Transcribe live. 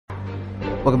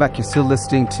Welcome back. You're still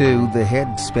listening to The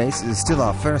Headspace. It's still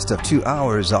our first of 2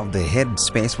 hours of The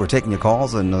Headspace. We're taking your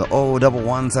calls on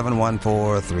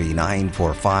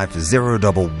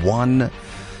 011-714-3945,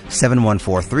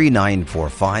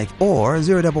 011-714-3945, or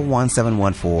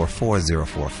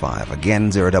 011-714-4045. Again,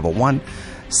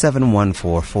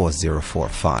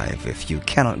 011-714-4045 if you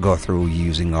cannot go through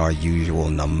using our usual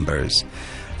numbers.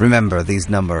 Remember, these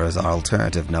numbers are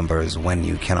alternative numbers when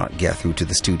you cannot get through to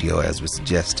the studio, as we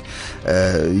suggest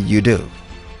you do.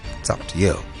 It's up to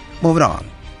you. Moving on.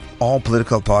 All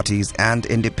political parties and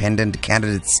independent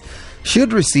candidates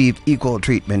should receive equal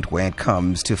treatment when it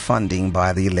comes to funding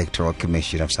by the Electoral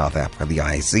Commission of South Africa, the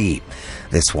IEC.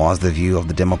 This was the view of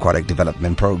the Democratic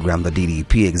Development Program, the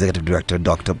DDP Executive Director,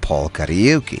 Dr. Paul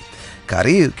Kariuki.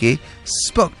 Kariuki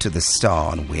spoke to the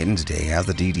Star on Wednesday as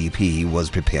the DDP was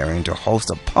preparing to host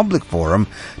a public forum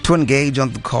to engage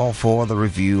on the call for the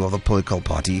review of the political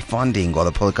party funding, or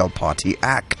the Political Party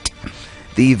Act.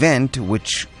 The event,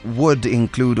 which would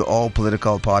include all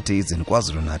political parties in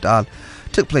KwaZulu-Natal,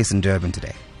 took place in Durban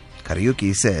today.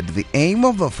 Kariuki said the aim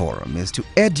of the forum is to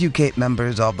educate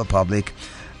members of the public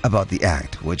about the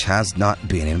act, which has not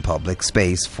been in public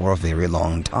space for a very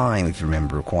long time, if you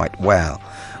remember quite well.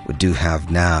 We do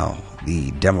have now the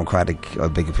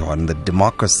the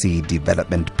Democracy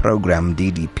Development Program,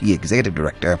 DDP Executive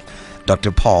Director,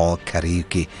 Dr. Paul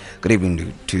Kariuki. Good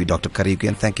evening to Dr. Kariuki,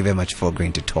 and thank you very much for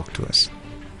agreeing to talk to us.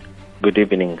 Good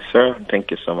evening, sir.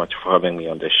 Thank you so much for having me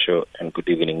on the show, and good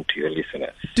evening to your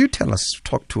listeners. Do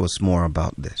talk to us more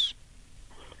about this.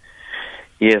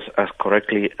 Yes, as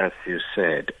correctly as you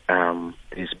said,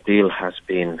 this bill has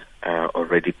been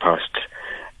already passed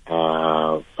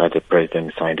by the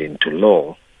president, signed into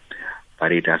law,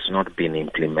 but it has not been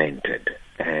implemented,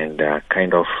 and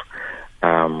kind of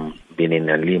been in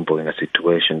a limbo, in a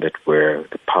situation that where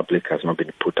the public has not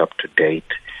been put up to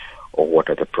date, or what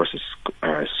are the process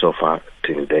so far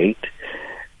till date,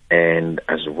 and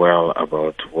as well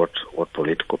about what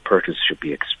political parties should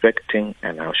be expecting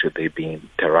and how should they be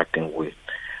interacting with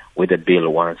the bill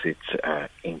once it's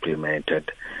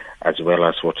implemented, as well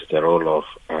as what is the role of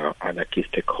other key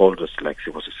stakeholders like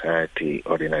civil society,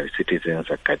 ordinary citizens,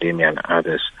 academia, and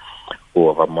others who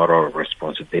have a moral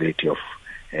responsibility of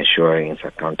ensuring its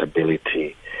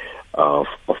accountability of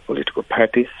political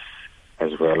parties,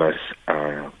 as well as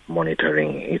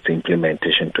monitoring its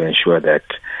implementation to ensure that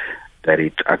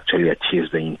it actually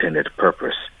achieves the intended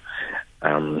purpose.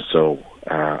 So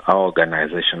our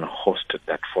organization hosted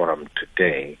that forum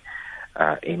today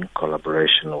in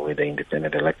collaboration with the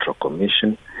Independent Electoral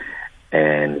Commission,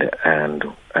 and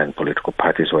political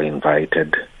parties were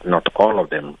invited. Not all of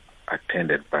them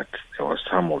attended, but there were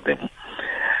some of them,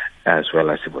 as well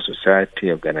as civil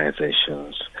society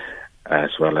organizations,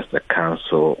 as well as the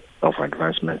Council of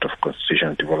Advancement of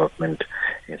Constitutional Development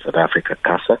in South Africa,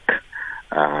 CASAC,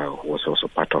 was also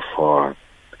part of our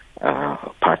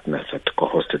partners that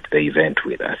co-hosted the event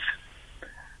with us.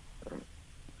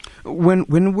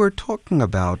 When we're talking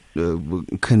about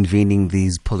convening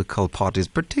these political parties,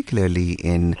 particularly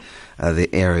in the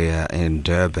area in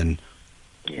Durban,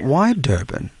 why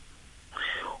Durban?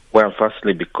 Well,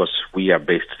 firstly, because we are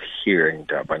based here in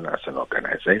Durban as an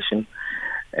organization,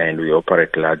 and we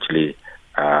operate largely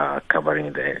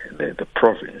covering the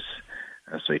province.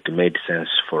 And so it made sense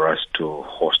for us to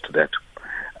host that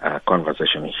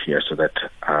conversation here so that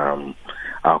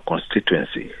our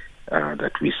constituency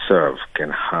that we serve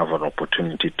can have an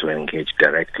opportunity to engage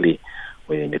directly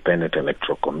with the Independent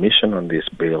Electoral Commission on this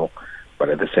bill, but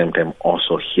at the same time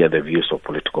also hear the views of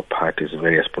political parties,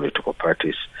 various political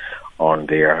parties, on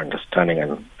their understanding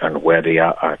and where they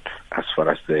are at as far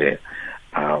as the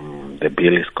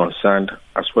bill is concerned,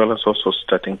 as well as also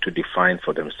starting to define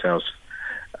for themselves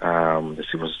the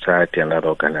civil society and other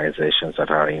organizations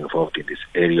that are involved in this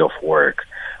area of work,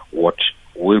 what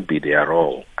will be their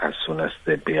role as soon as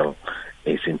the bill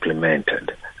is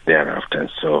implemented thereafter. And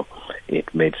so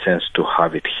it made sense to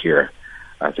have it here.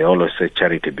 As they always say,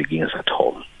 charity begins at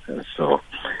home. And so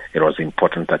it was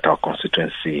important that our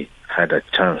constituency had a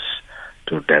chance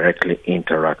to directly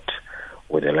interact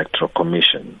with the Electoral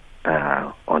Commission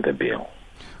on the bill.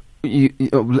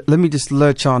 Let me just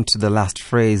lurch on to the last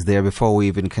phrase there before we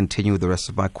even continue with the rest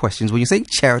of my questions. When you say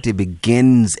charity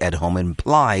begins at home, it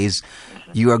implies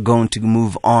you are going to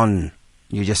move on.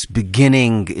 You're just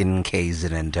beginning in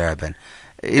KZN and Durban.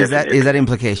 Is that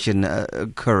implication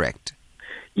correct?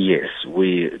 Yes,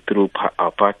 we, through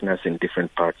our partners in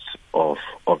different parts of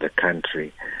the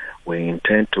country, we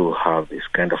intend to have these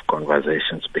kind of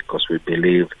conversations because we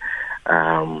believe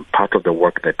part of the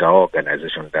work that our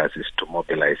organization does is to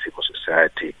mobilize civil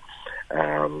society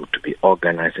to be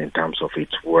organized in terms of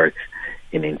its work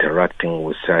in interacting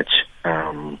with such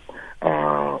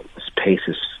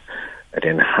spaces that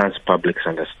enhance public's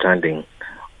understanding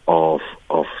of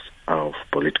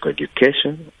political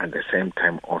education, and at the same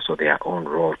time also their own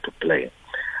role to play.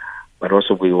 But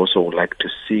also we also would like to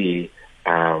see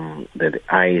that the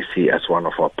IEC, as one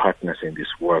of our partners in this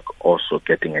work, also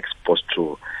getting exposed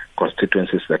to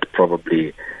constituencies that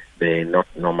probably they not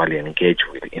normally engage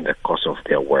with in the course of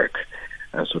their work.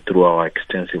 And so through our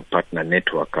extensive partner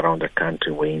network around the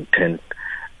country, we intend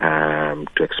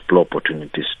to explore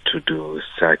opportunities to do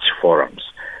such forums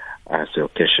as the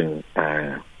occasion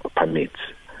permits.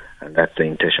 And that's the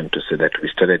intention, to say that we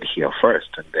started here first,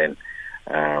 and then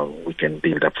we can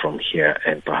build up from here,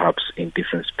 and perhaps in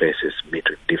different spaces meet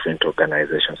with different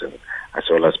organizations and as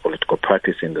well as political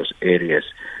parties in those areas,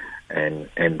 and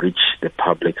enrich the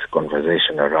public's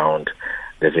conversation around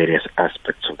the various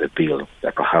aspects of the bill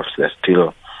that perhaps they're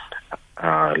still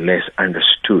less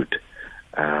understood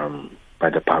by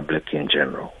the public in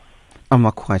general. I'm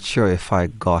not quite sure if I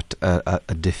got a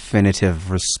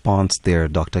definitive response there,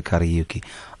 Dr. Kariuki.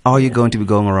 Are you going to be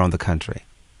going around the country?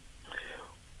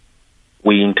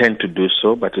 We intend to do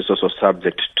so, but it's also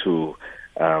subject to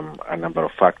a number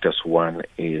of factors. One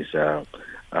is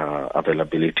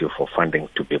availability for funding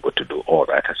to be able to do all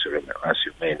that. As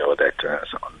you may know, that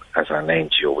as an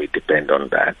NGO, we depend on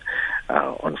that,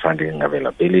 on funding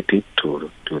availability to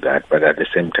do that. But at the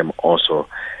same time, also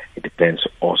it depends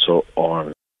also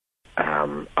on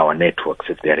our networks,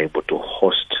 if they are able to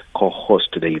co-host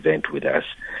the event with us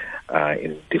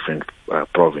in different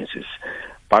provinces.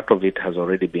 Part of it has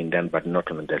already been done, but not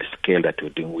on the scale that we're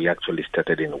doing. We actually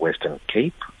started in Western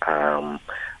Cape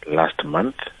last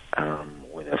month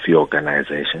with a few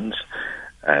organizations,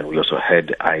 and we also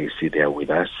had IEC there with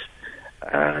us.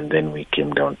 And then we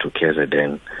came down to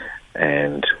KZN,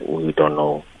 and we don't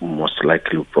know, most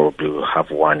likely probably will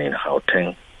have one in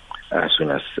Gauteng as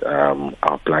soon as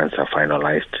our plans are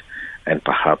finalized, and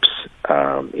perhaps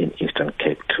in Eastern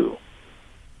Cape too.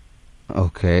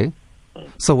 Okay.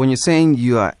 So when you're saying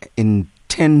you are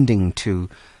intending to,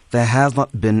 there has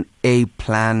not been a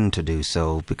plan to do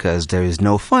so because there is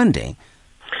no funding?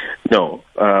 No.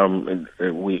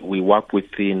 We work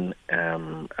within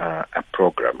a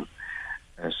program.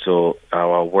 And so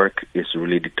our work is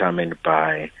really determined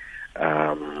by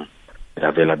the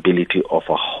availability of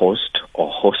a host or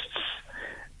hosts,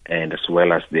 and as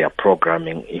well as their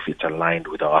programming, if it's aligned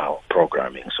with our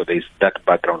programming. So there's that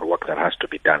background work that has to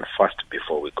be done first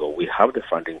before we go. We have the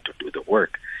funding to do the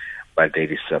work, but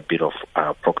there is a bit of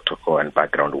protocol and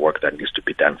background work that needs to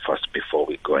be done first before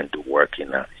we go and do work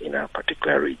in a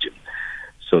particular region.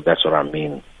 So that's what I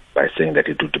mean by saying that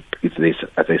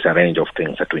there's a range of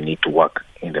things that we need to work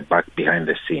in the back, behind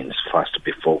the scenes first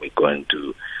before we go and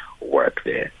do work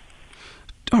there.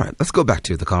 All right, let's go back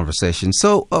to the conversation.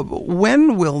 So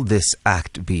when will this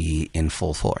act be in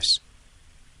full force?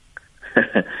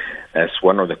 That's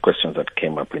one of the questions that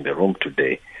came up in the room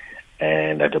today.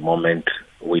 And at the moment,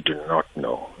 we do not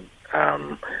know.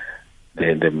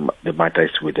 The matter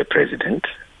is with the president.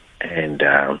 And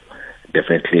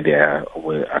definitely,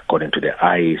 according to the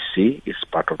IEC, it's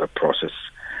part of the process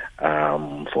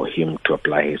for him to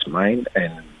apply his mind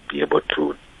and be able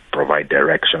to provide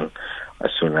direction as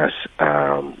soon as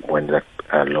when that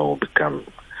law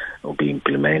will be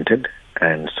implemented.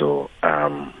 And so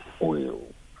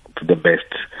the best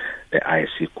the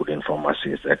IEC could inform us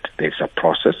is that there's a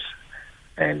process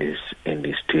and is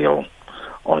still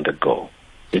on the go.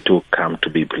 It will come to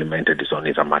be implemented. It's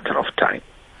only a matter of time.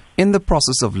 In the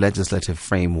process of legislative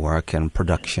framework and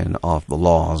production of the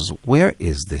laws, where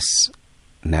is this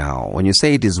now? When you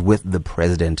say it is with the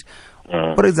president,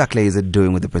 what exactly is it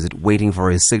doing with the president? Waiting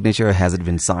for his signature? Has it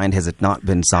been signed? Has it not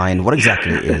been signed? What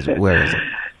exactly is it? Where is it?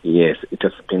 Yes, it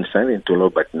has been signed into law,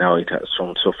 but now it has.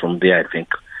 So from there, I think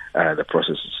the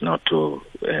process is now to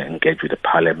engage with the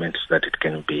parliament so that it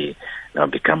can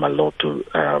become a law to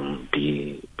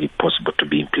be possible to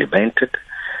be implemented.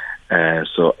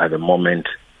 So at the moment,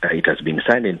 it has been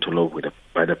signed into law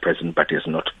by the president, but it has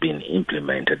not been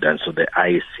implemented. And so the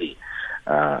IEC,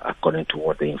 according to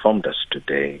what they informed us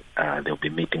today, they'll be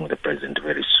meeting with the president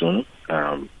very soon,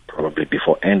 probably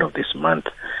before end of this month,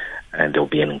 and they'll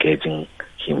be engaging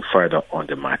him further on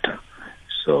the matter.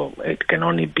 So it can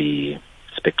only be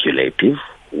speculative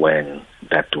when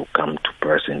that will come to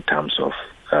pass in terms of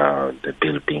the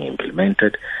bill being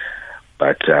implemented,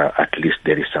 but at least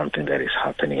there is something that is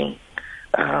happening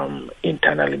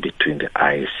internally between the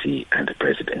IEC and the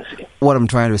presidency. What I'm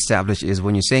trying to establish is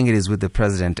when you're saying it is with the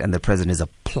president and the president is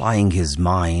applying his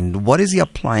mind, what is he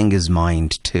applying his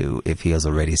mind to if he has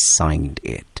already signed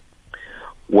it?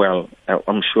 Well,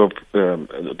 I'm sure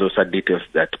those are details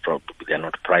that probably are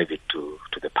not private to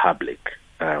the public.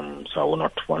 So I will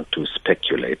not want to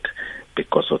speculate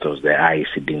because of those. The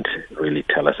IEC didn't really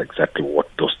tell us exactly what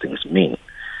those things mean.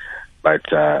 But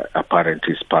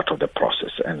apparently it's part of the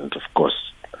process. And of course,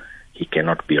 he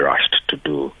cannot be rushed to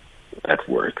do that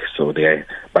work.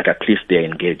 But at least they're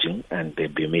engaging and they'll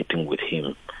be meeting with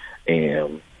him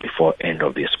before end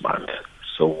of this month.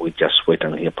 So we just wait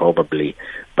and hear probably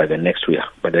by the next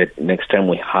time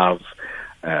we have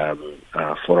a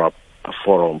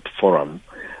forum,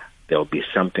 there will be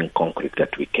something concrete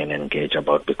that we can engage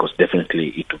about, because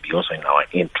definitely it will be also in our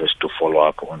interest to follow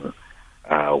up on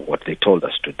what they told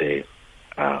us today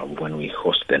when we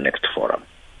host the next forum.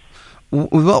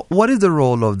 Well, what is the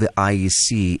role of the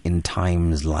IEC in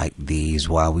times like these?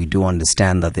 While we do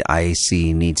understand that the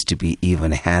IEC needs to be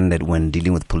even-handed when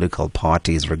dealing with political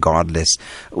parties regardless,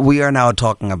 we are now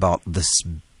talking about this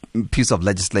piece of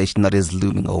legislation that is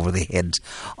looming over the heads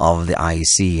of the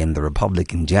IEC and the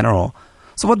Republic in general.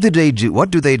 So what do they do?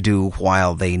 What do they do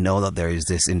while they know that there is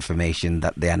this information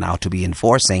that they are now to be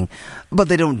enforcing, but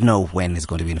they don't know when it's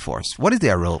going to be enforced? What is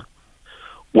their role?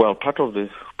 Well, part of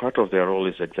their role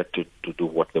is exactly to do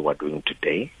what they were doing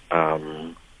today,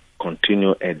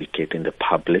 continue educating the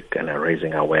public and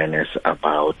raising awareness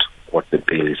about what the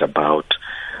bill is about,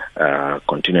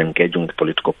 continue engaging with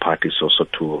political parties also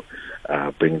to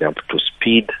bring them to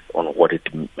speed on what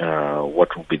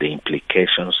will be the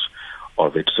implications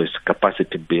of it. So it's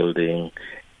capacity building,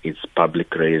 it's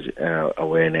public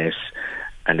awareness,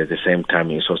 and at the same time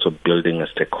it's also building a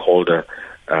stakeholder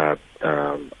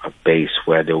a base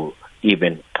where they will,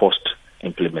 even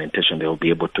post-implementation, they will be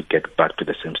able to get back to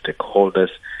the same stakeholders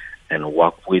and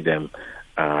work with them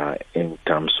in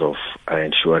terms of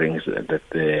ensuring that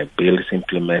the bill is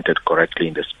implemented correctly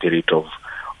in the spirit of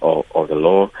the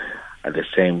law. At the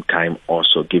same time,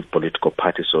 also give political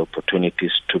parties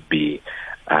opportunities to be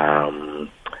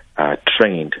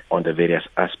trained on the various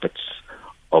aspects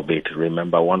of it.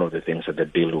 Remember, one of the things that the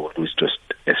bill will do is to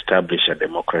establish a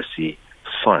democracy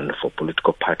fund for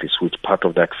political parties, which part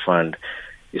of that fund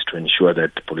is to ensure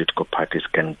that political parties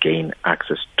can gain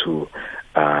access to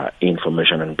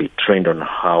information and be trained on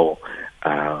how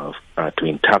to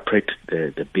interpret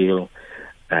the bill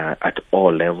at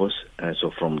all levels.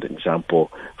 So from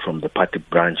the party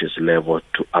branches level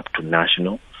to up to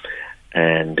national.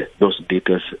 And those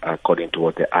details, according to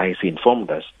what the IEC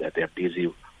informed us, that they're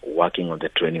busy working on the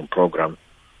training program,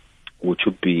 which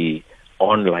would be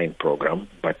online program,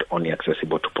 but only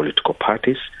accessible to political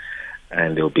parties,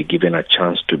 and they'll be given a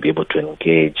chance to be able to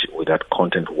engage with that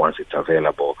content once it's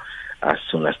available as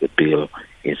soon as the bill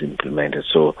is implemented.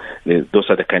 So those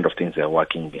are the kind of things they're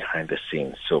working behind the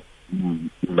scenes. So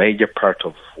major part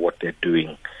of what they're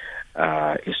doing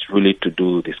is really to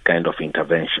do this kind of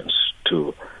interventions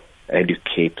to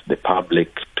educate the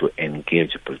public, to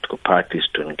engage political parties,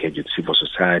 to engage with civil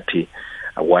society,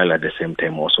 while at the same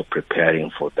time also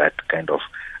preparing for that kind of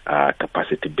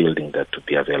capacity building that to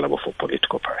be available for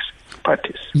political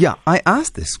parties. Yeah, I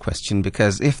asked this question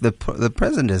because if the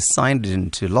president has signed it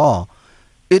into law,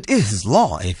 it is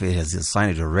law if it has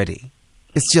signed it already.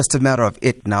 It's just a matter of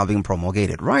it now being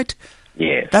promulgated, right?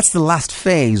 Yes. That's the last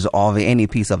phase of any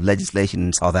piece of legislation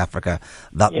in South Africa,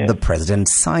 that the president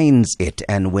signs it.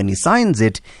 And when he signs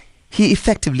it, he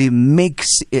effectively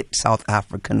makes it South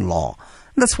African law.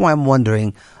 That's why I'm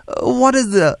wondering, what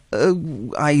is the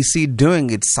IEC doing?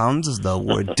 It sounds as though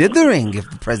we're dithering if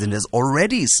the president has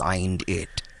already signed it.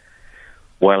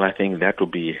 Well, I think that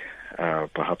would be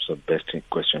perhaps the best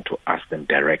question to ask them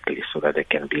directly so that they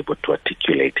can be able to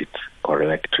articulate it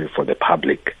correctly for the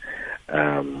public.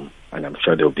 And I'm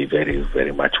sure they'll be very,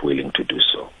 very much willing to do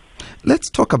so. Let's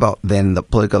talk about then the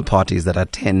political parties that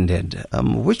attended.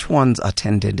 Which ones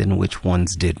attended and which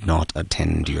ones did not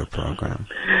attend your program?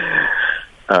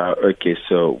 Okay,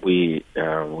 so we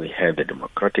had the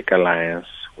Democratic Alliance,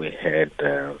 we had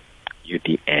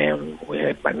UDM, we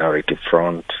had Minority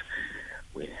Front,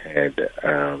 we had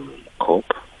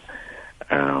COPE.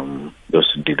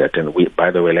 Those did attend.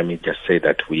 By the way, let me just say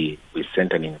that we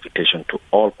sent an invitation to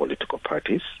all political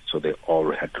parties, so they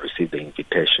all had received the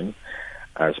invitation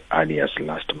as early as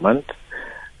last month.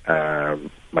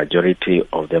 Majority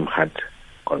of them had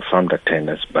confirmed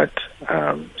attendance, but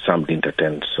some didn't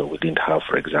attend. So we didn't have,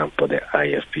 for example, the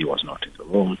IFP was not in the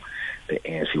room, the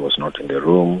ANC was not in the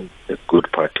room, the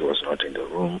Good Party was not in the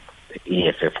room, the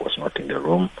EFF was not in the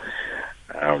room.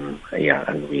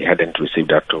 And we hadn't received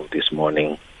that till this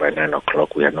morning by 9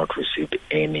 o'clock. We had not received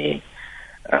any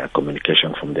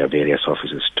communication from their various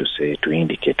offices to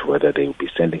indicate whether they will be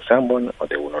sending someone or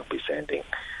they will not be sending.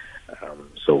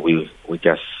 So we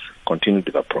just continued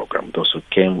the program. Those who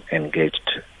came,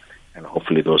 engaged, and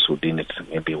hopefully those who didn't,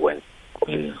 maybe when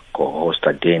we co-host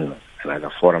again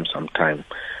another forum sometime,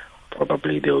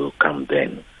 probably they will come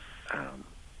then.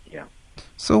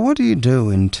 So what do you do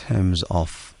in terms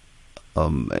of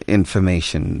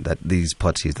information that these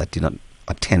parties that did not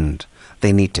attend,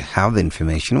 they need to have the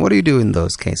information? What do you do in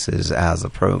those cases as a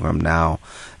program now?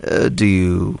 Do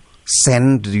you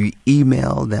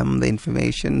email them the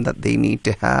information that they need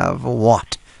to have, or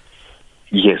what?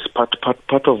 Yes, part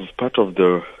of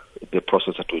the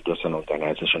process that we do as an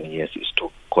organization, yes, is to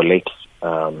collect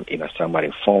in a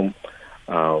summary form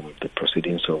the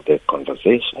proceedings of the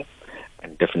conversation,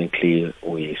 and definitely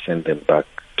we send them back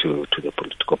to the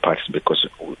political parties, because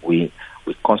we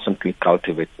constantly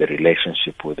cultivate the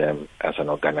relationship with them as an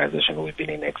organization. We've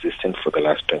been in existence for the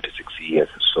last 26 years,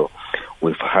 so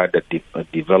we've had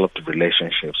developed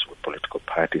relationships with political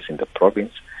parties in the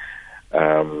province,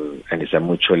 and it's a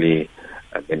mutually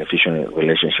beneficial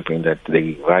relationship in that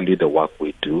they value the work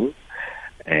we do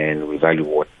and we value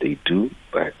what they do.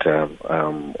 But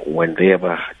when they have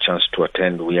a chance to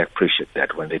attend, we appreciate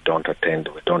that. When they don't attend,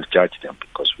 we don't judge them,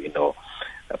 because we know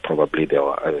probably there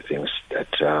are other things that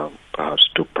perhaps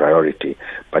took priority.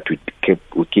 But we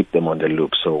keep them on the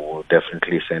loop, so we'll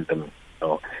definitely send them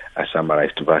a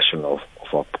summarized version of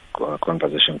our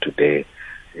conversation today,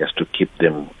 just to keep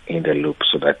them in the loop,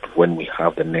 so that when we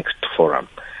have the next forum,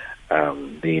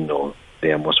 they know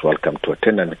they are most welcome to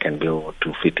attend and can be able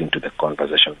to fit into the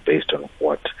conversation based on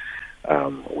what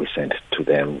we sent to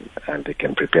them, and they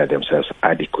can prepare themselves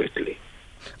adequately.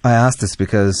 I ask this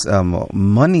because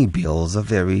money bills are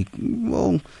very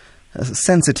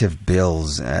sensitive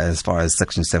bills as far as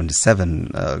Section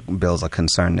 77 bills are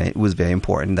concerned. It was very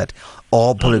important that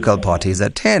all political parties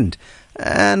attend.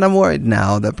 And I'm worried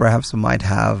now that perhaps we might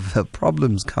have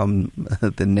problems come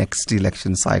the next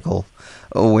election cycle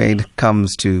when it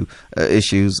comes to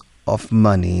issues of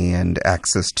money and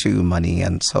access to money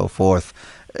and so forth.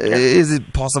 Yeah. Is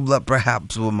it possible that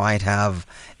perhaps we might have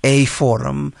a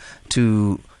forum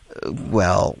to,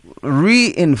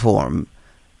 re-inform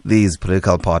these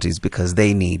political parties, because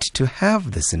they need to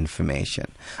have this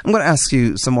information? I'm going to ask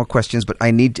you some more questions, but I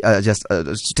need just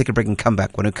to take a break and come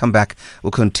back. When we come back,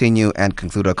 we'll continue and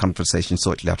conclude our conversation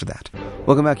shortly after that.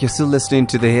 Welcome back. You're still listening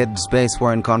to The Headspace.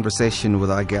 We're in conversation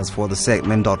with our guest for the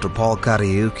segment, Dr. Paul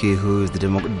Kariuki, who is the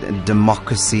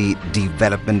Democracy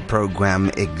Development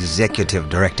Program Executive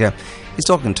Director. He's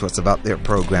talking to us about their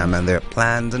program and their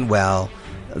plans, and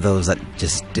those that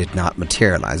just did not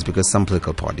materialize because some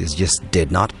political parties just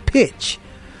did not pitch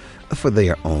for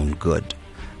their own good.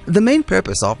 The main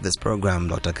purpose of this program,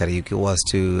 Dr. Kariuki, was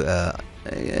to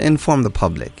inform the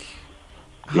public.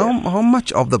 How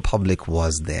much of the public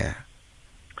was there?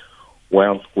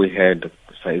 Well, we had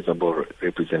sizable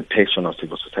representation of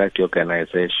civil society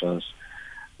organizations,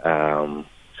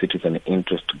 citizen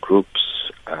interest groups,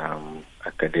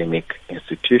 academic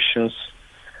institutions,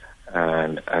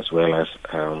 and as well as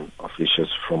officials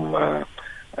from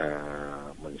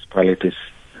municipalities,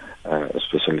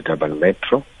 especially Durban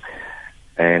Metro,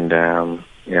 and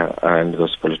and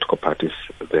those political parties.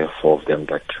 There are 4 of them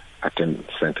that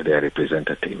sent their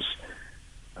representatives.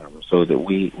 So that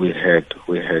we had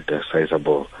a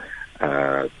sizable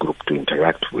group to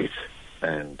interact with,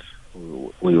 and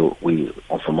we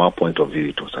from our point of view,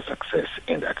 it was a success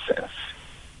in that sense.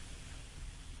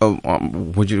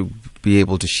 Would you be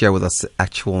able to share with us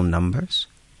actual numbers?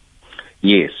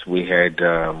 Yes, we had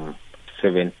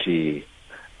 70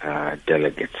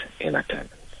 delegates in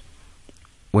attendance.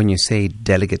 When you say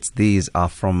delegates, these are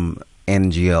from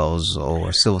NGOs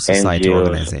or civil society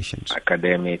organizations?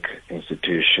 Academic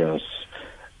institutions,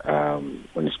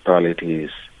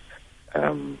 municipalities,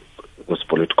 those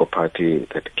political parties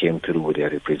that came through with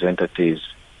their representatives.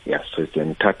 Yeah, so it's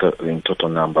in total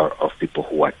number of people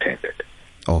who attended.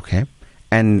 Okay.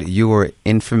 And you were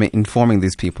informing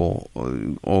these people,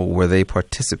 or were they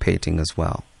participating as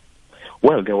well?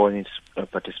 Well, they were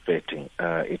participating.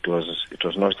 It was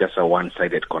not just a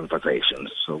one-sided conversation.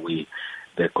 So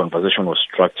the conversation was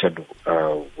structured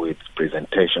with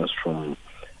presentations from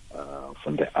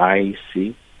the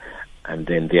IEC, and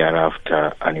then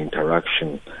thereafter an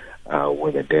interaction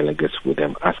with the delegates, with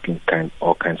them asking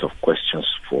all kinds of questions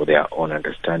for their own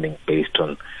understanding based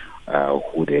on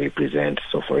who they represent.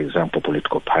 So, for example,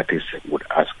 political parties would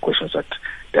ask questions that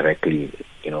directly,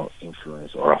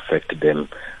 influence or affect them,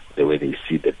 the way they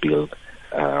see the bill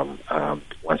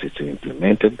once it's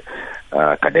implemented.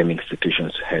 Academic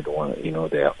institutions had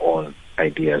their own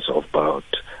ideas about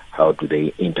how do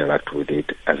they interact with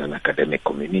it as an academic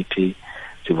community.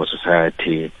 Civil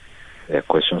society The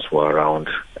questions were around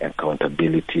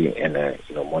accountability and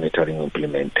monitoring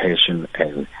implementation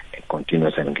and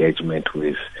continuous engagement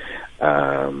with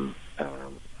the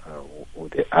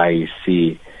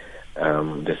IEC,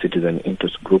 the citizen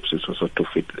interest groups, is also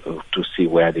to see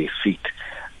where they fit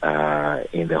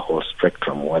in the whole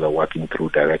spectrum, whether working through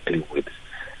directly with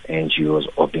NGOs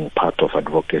or being part of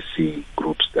advocacy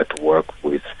groups that work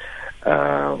with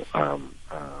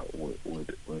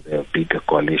the bigger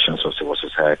coalitions of civil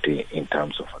society in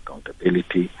terms of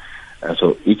accountability. And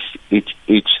so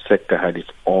each sector had its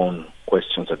own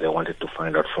questions that they wanted to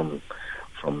find out from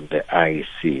the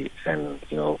IEC, and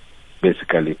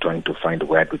basically trying to find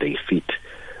where do they fit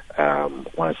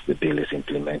once the bill is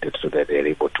implemented, so that they're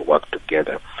able to work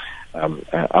together.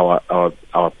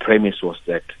 Our premise was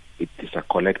that it is a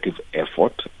collective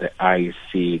effort. The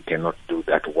IEC cannot do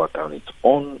that work on its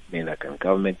own, neither can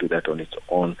government do that on its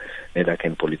own, neither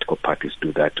can political parties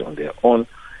do that on their own.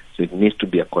 So it needs to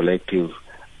be a collective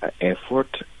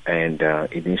effort, and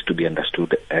it needs to be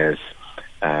understood as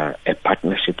a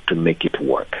partnership to make it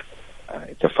work.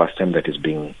 It's the first time that is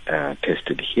being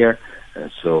tested here,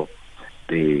 and so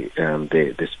the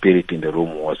spirit in the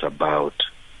room was about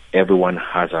everyone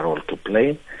has a role to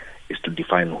play, is to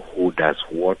define who does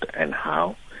what and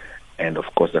how. And of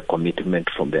course, the commitment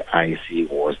from the IEC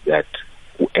was that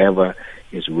whoever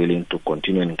is willing to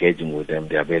continue engaging with them,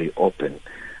 they are very open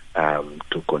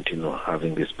to continue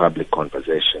having these public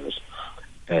conversations.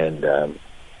 And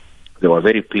they were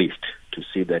very pleased to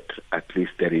see that at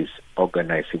least there is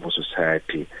organized civil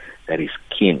society that is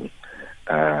keen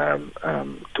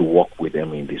to work with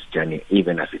them in this journey,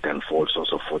 even as it unfolds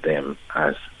also for them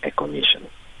as a commission.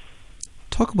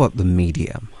 Talk about the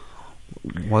media.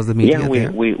 Was the media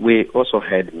there? We also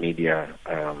had media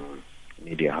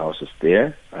houses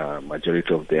there.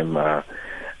 Majority of them are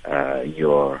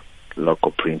your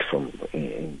local print from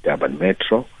in Durban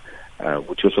Metro,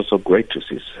 which was also great to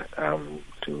see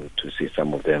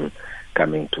some of them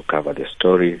coming to cover the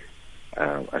story.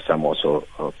 Some also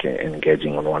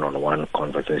engaging on one-on-one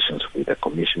conversations with the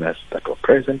commissioners that were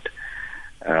present.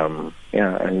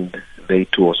 And they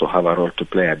too also have a role to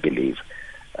play, I believe,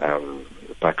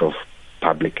 part of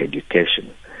public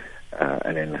education,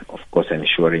 and then of course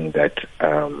ensuring that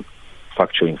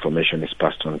factual information is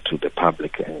passed on to the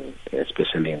public, and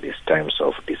especially in these times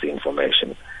of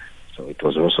disinformation. So it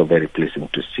was also very pleasing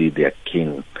to see they are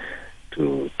keen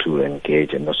to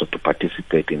engage and also to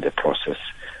participate in the process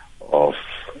of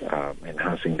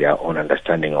enhancing their own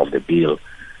understanding of the bill,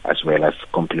 as well as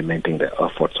complementing the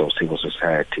efforts of civil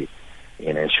society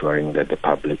in ensuring that the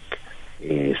public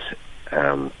is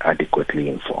adequately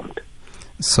informed.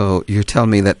 So you tell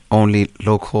me that only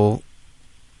local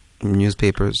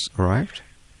newspapers arrived?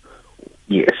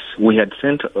 Yes, we had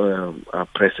sent a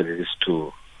press release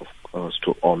to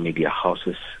all media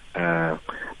houses,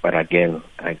 but again,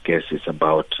 I guess it's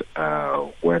about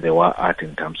where they were at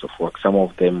in terms of work. Some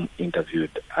of them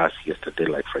interviewed us yesterday,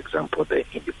 like for example the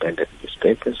independent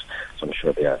newspapers. So I'm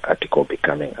sure their article will be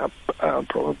coming up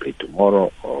probably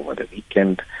tomorrow or over the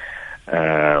weekend.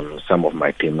 Some of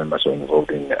my team members were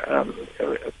involved in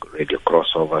radio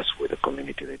crossovers with the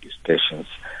community radio stations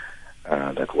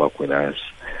that work with us,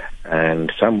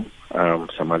 and some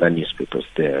other newspapers.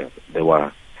 They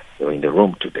were in the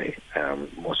room today.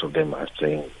 Most of them are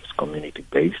saying it's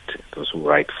community-based. Those who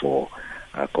write for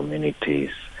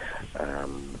communities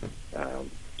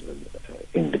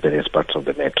in the various parts of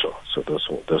the metro. So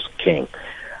those came.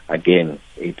 Again,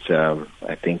 it's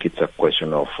I think it's a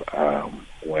question of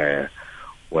where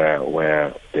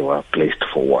they were placed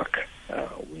for work.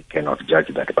 We cannot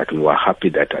judge that, but we were happy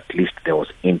that at least there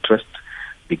was interest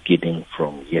beginning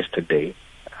from yesterday.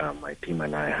 My team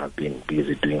and I have been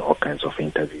busy doing all kinds of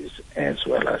interviews, as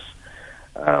well as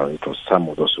it was some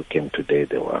of those who came today.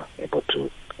 They were able to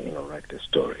write the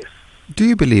stories. Do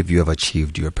you believe you have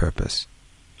achieved your purpose?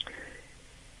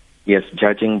 Yes,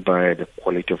 judging by the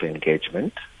quality of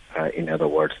engagement, in other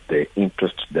words, the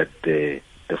interest that the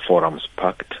forum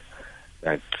sparked,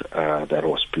 that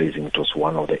was pleasing. It was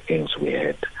one of the aims we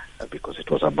had, because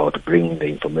it was about bringing the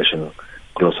information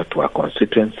closer to our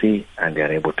constituency, and they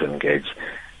are able to engage.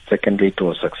 Secondly, it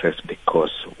was success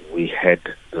because we had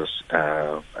those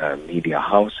media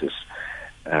houses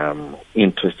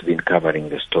interested in covering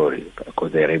the story,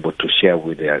 because they are able to share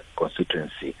with their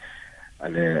constituency.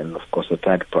 And then, of course, the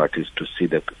third part is to see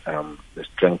the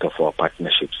strength of our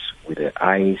partnerships with the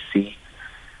IEC,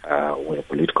 with the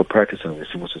political parties and the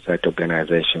civil society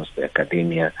organizations, the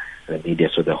academia, the media,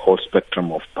 so the whole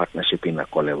spectrum of partnership in a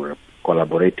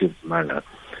collaborative manner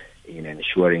in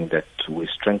ensuring that we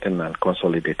strengthen and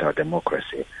consolidate our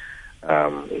democracy.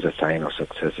 is a sign of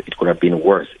success. It could have been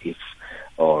worse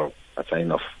or a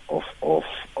sign of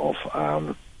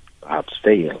perhaps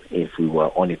fail if we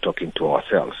were only talking to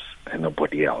ourselves and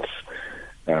nobody else.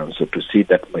 So to see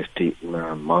that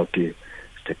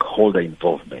multi-stakeholder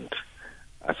involvement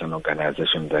as an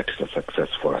organization, that is a success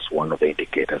for us, one of the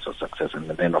indicators of success. And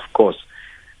then, of course,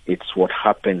 it's what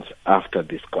happens after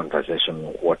this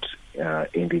conversation, what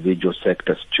individual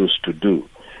sectors choose to do.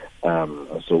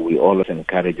 So we always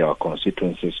encourage our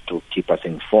constituencies to keep us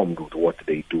informed with what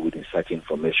they do with such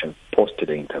information post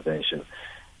the intervention.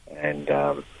 And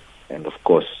of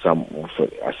course,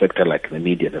 a sector like the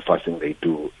media, the first thing they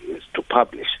do is to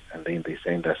publish, and then they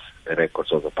send us the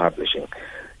records of the publishing.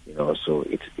 So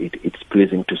it's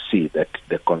pleasing to see that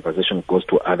the conversation goes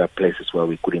to other places where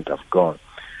we couldn't have gone,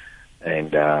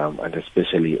 and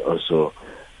especially also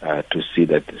to see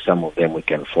that some of them we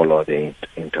can follow the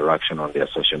interaction on their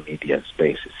social media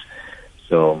spaces.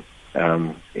 So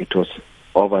it was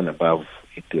over and above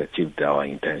it achieved our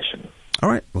intention. All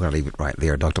right, we're going to leave it right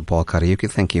there. Dr. Paul Kariuki,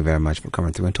 thank you very much for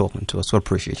coming through and talking to us. We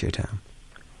appreciate your time.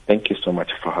 Thank you so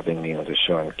much for having me on the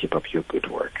show, and keep up your good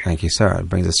work. Thank you, sir. It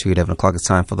brings us to 11 o'clock. It's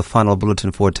time for the final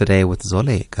bulletin for today with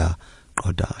Zoleka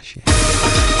Kodashi.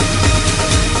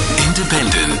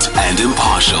 Independent and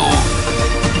impartial.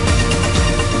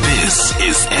 This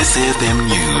is SAFM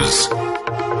News.